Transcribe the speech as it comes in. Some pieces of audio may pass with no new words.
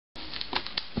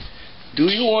Do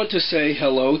you want to say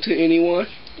hello to anyone?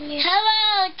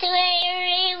 Hello to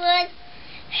everyone.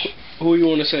 Who you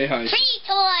want to say hi to? Free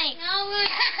toy.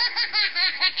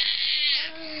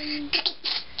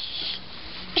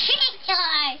 Free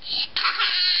toy.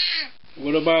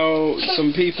 What about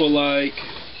some people like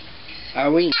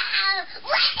Eileen?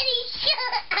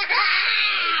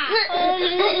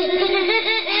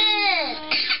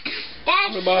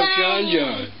 What about John?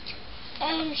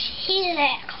 He's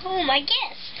at home, I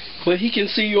guess. But he can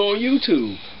see you on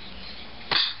YouTube.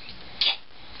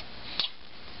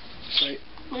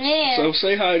 Yeah. So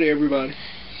say hi to everybody.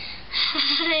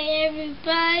 Hi,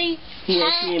 everybody. Who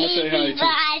else you want to say hi to?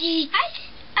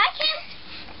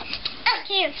 I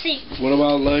can't see. What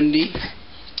about Lundy?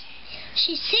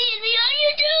 She's seeing me on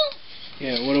YouTube.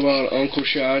 Yeah, what about Uncle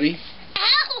Shoddy?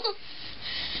 Ow!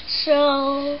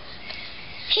 So,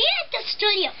 he at the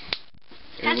studio.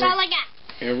 That's all I got.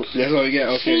 That's all you got?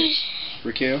 Okay.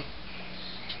 Raquel?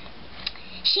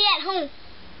 She at home.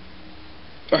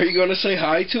 Are you going to say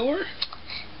hi to her?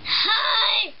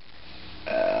 Hi!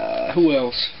 Who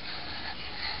else?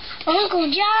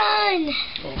 Uncle John.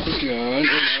 Uncle John and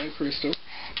Aunt Crystal.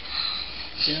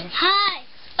 Yeah. Hi.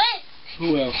 Wait.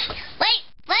 Who else? Wait.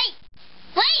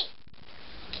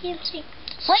 Can't see.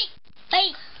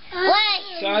 Wait.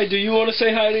 Si, do you want to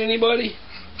say hi to anybody?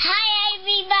 Hi,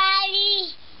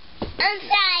 everybody. I'm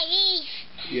Saif.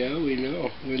 Yeah, we know.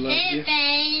 We love you.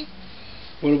 Hey,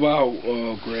 What about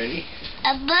Gray?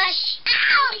 a bush.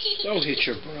 Ow! Don't hit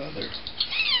your brother.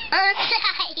 I'm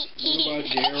Saif. What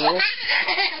about Daryl?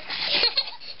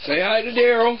 Say hi to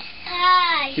Daryl.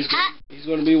 Hi. He's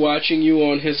going to be watching you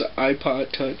on his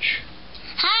iPod Touch.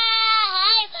 Hi.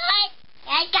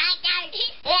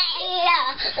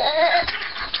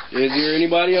 Is there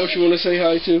anybody else you want to say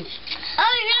hi to?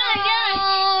 Oh,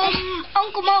 yeah.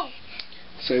 Uncle Mo.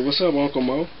 Say, what's up, Uncle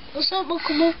Mo? What's up,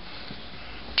 Uncle Mo?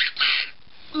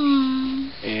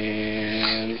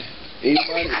 And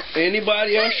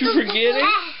anybody else you forgetting?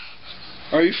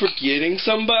 Are you forgetting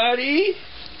somebody?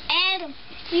 Adam.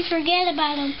 We forget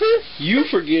about him. You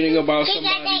forgetting about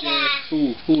somebody that...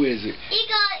 Who is it? He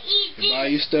gonna eat They buy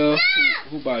you stuff?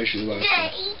 Who buys you a lot of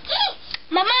stuff?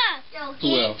 Mama.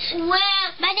 Who else?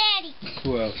 My daddy.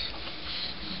 Who else?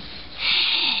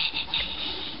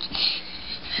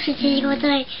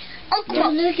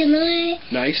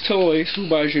 Nice toys. Who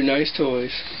buys you nice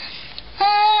toys?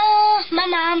 My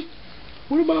mom.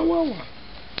 What about Wawa?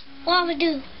 Wawa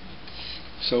do.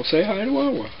 So say hi to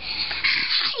Wawa.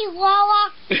 Hi,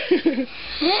 Wawa.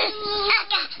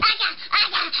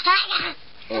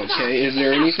 Okay, is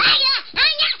there anything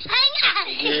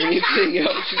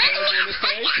else you guys want to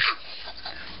say?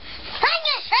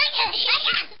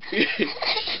 Is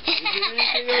there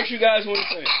anything else you guys want to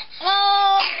say?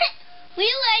 We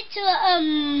like to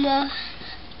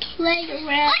play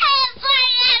around.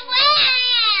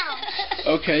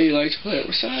 Okay, you like to play it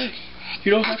with Si.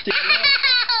 You don't have to yell.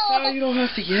 Si, you don't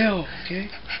have to yell, okay?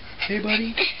 Okay,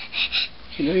 buddy?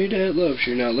 You know your dad loves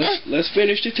you. Now let's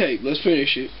finish the tape. Let's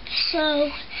finish it.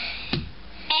 So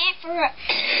after I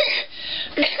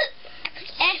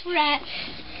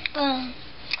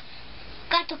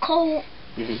got the cold.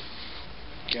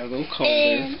 Got a little cold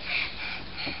there.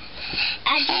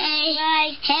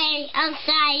 Hey, I'm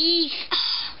Saif.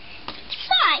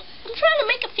 Sai, I'm trying to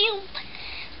make a film.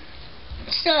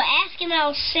 So asking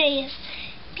I'll say it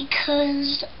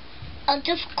because I'm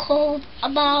difficult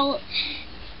about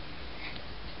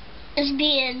is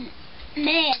being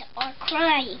mad or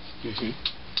crying.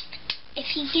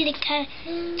 If you get a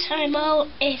time out,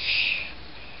 if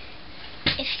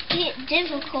you get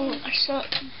difficult or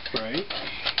something. Right.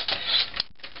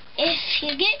 If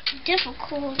you get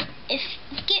difficult, if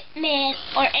you get mad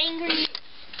or angry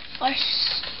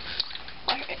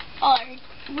or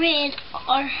red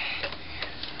or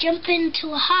jump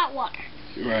into a hot water.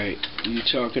 Right. You're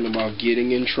talking about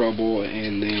getting in trouble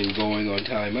and then going on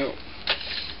timeout.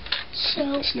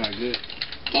 So that's not good.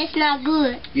 That's not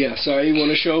good. Yeah, so you want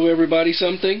to show everybody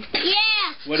something?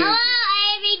 Yeah. What Hello,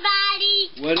 everybody.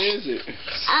 What is it?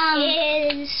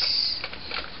 It's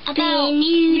about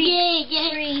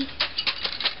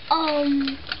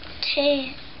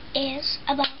is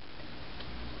about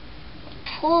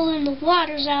pulling the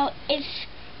waters out if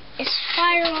it's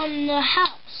fire on the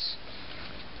house.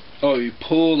 Oh, you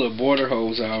pull the water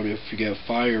hose out if you get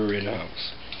fire in the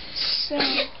house. So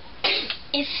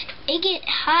if it get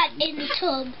hot in the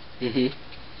tub,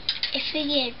 if it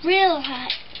get real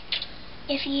hot,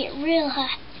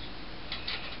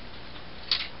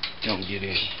 don't get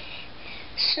in.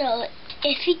 So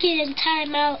if you get in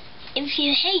timeout, if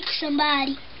you hate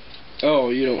somebody. Oh,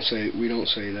 we don't say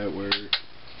that word.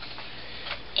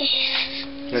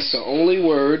 That's the only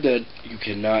word that you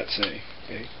cannot say.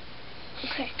 Okay.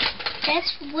 Okay.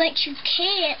 That's what you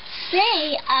can't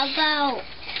say about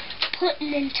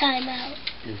putting in timeout.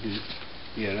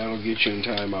 Yeah, that'll get you in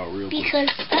timeout real quick.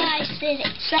 Because I said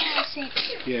it. So I said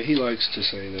it. Yeah, he likes to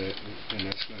say that, and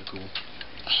that's not cool.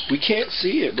 We can't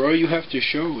see it, bro. You have to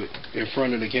show it in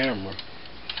front of the camera.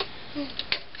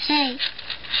 Hey.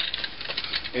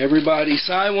 Everybody,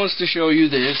 Cy wants to show you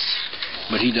this,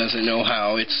 but he doesn't know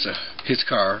how. It's his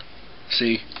car.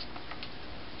 See?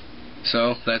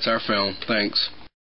 So, that's our film. Thanks.